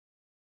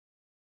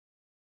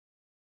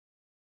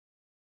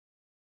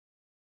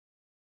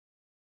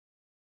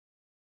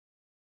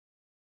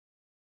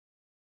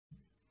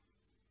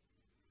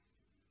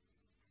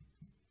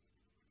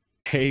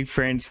Hey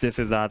friends, this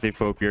is Atif.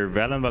 Hope you're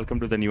well and welcome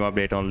to the new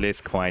update on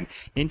Lisk coin.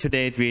 In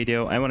today's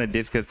video, I want to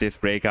discuss this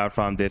breakout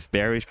from this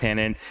bearish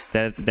pennant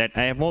that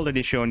I have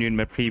already shown you in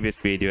my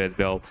previous video as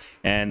well.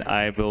 And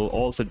I will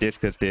also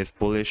discuss this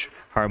bullish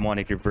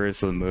harmonic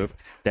reversal move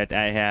that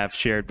I have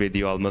shared with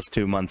you almost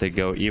 2 months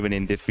ago, even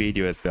in this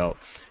video as well.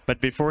 But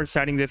before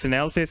starting this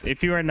analysis,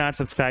 if you are not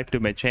subscribed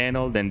to my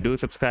channel, then do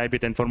subscribe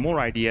it. And for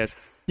more ideas,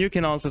 you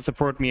can also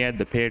support me at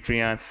the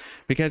Patreon,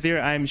 because here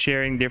I'm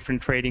sharing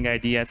different trading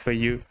ideas for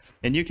you,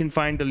 and you can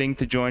find the link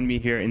to join me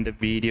here in the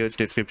video's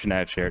description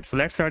I've shared. So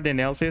let's start the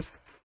analysis.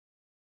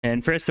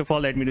 And first of all,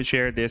 let me to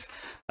share this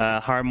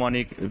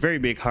very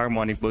big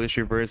harmonic bullish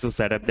reversal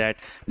setup that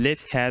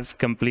Lisk has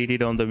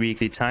completed on the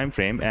weekly time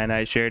frame. And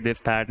I shared this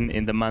pattern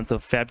in the month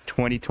of Feb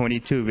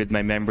 2022 with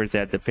my members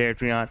at the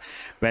Patreon,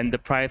 when the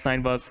price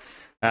line was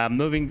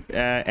moving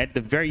at the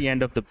very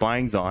end of the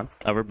buying zone.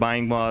 Our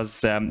buying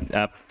was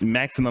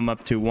maximum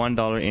up to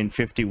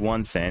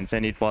 $1.51,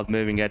 and it was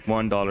moving at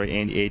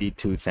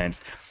 $1.82.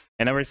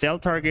 And our sell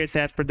targets,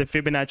 as per the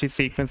Fibonacci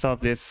sequence of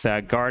this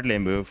Gardley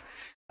move,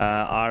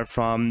 are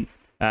from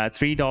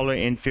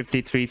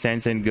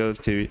 $3.53 and goes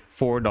to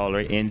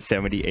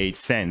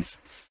 $4.78.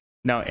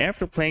 Now,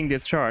 after playing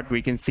this chart,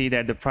 we can see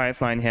that the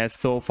price line has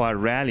so far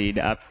rallied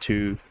up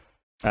to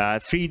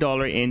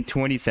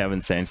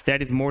 $3.27.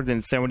 That is more than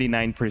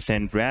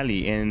 79%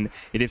 rally, and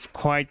it is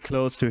quite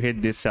close to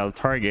hit this sell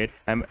target.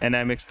 And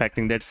I'm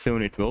expecting that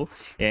soon it will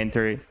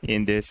enter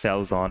in this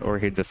sell zone or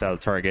hit the sell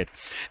target.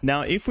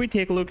 Now, if we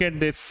take a look at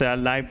this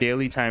live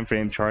daily time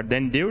frame chart,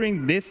 then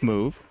during this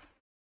move,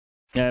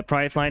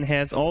 price line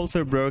has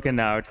also broken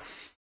out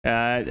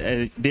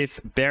this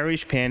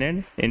bearish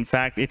pennant. In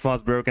fact, it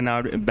was broken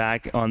out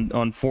back on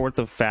 4th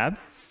of Feb.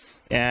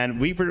 And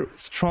we were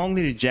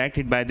strongly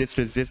rejected by this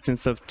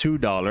resistance of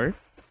 $2.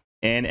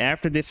 And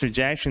after this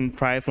rejection,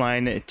 price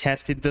line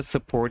tested the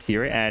support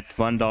here at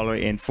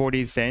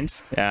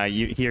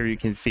 $1.40. Here you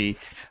can see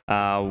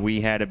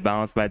we had a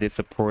bounce by this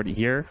support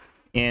here.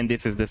 And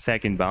this is the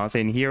second bounce.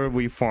 And here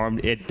we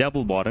formed a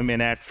double bottom.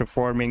 And after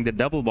forming the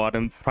double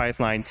bottom, price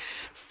line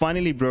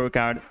finally broke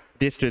out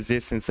this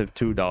resistance of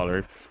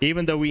 $2.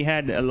 Even though we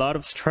had a lot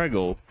of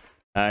struggle,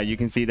 you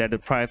can see that the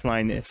price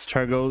line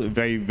struggled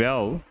very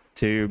well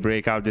to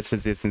break out this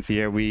resistance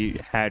here. We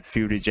had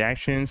few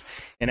rejections,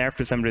 and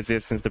after some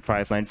resistance, the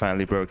price line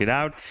finally broke it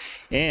out.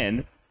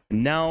 And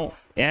now,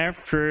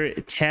 after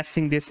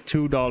testing this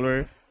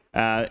 $2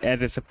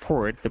 as a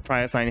support, the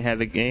price line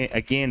has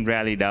again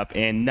rallied up,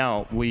 and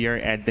now we are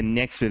at the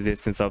next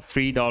resistance of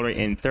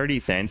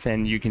 $3.30.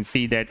 And you can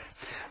see that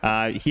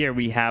here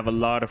we have a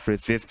lot of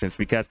resistance,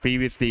 because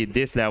previously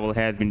this level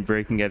has been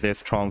working as a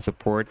strong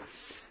support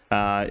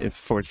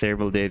for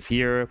several days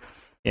here.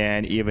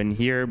 And even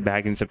here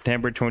back in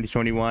September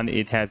 2021,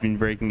 it has been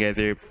working as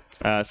a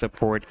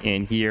support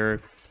in here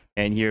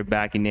and here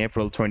back in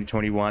April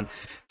 2021.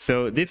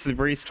 So this is a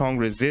very strong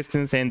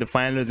resistance, and the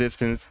final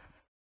resistance,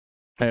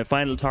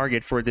 final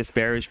target for this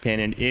bearish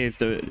pennant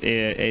is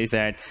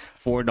at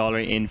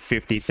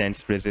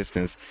 $4.50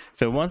 resistance.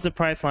 So once the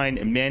price line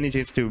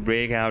manages to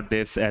break out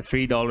this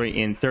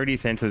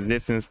 $3.30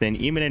 resistance, then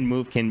imminent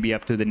move can be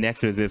up to the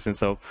next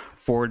resistance of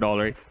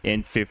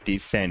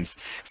 $4.50.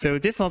 So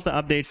this was the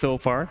update so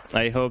far.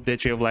 I hope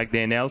that you have liked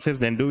the analysis.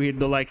 Then do hit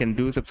the like and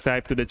do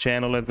subscribe to the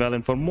channel as well.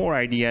 And for more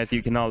ideas,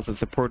 you can also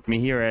support me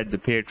here at the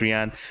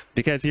Patreon,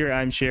 because here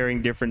I'm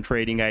sharing different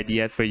trading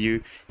ideas for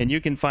you, and you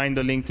can find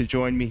the link to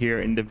join me here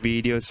in the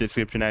video's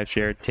description I've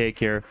shared. Take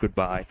care.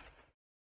 Goodbye.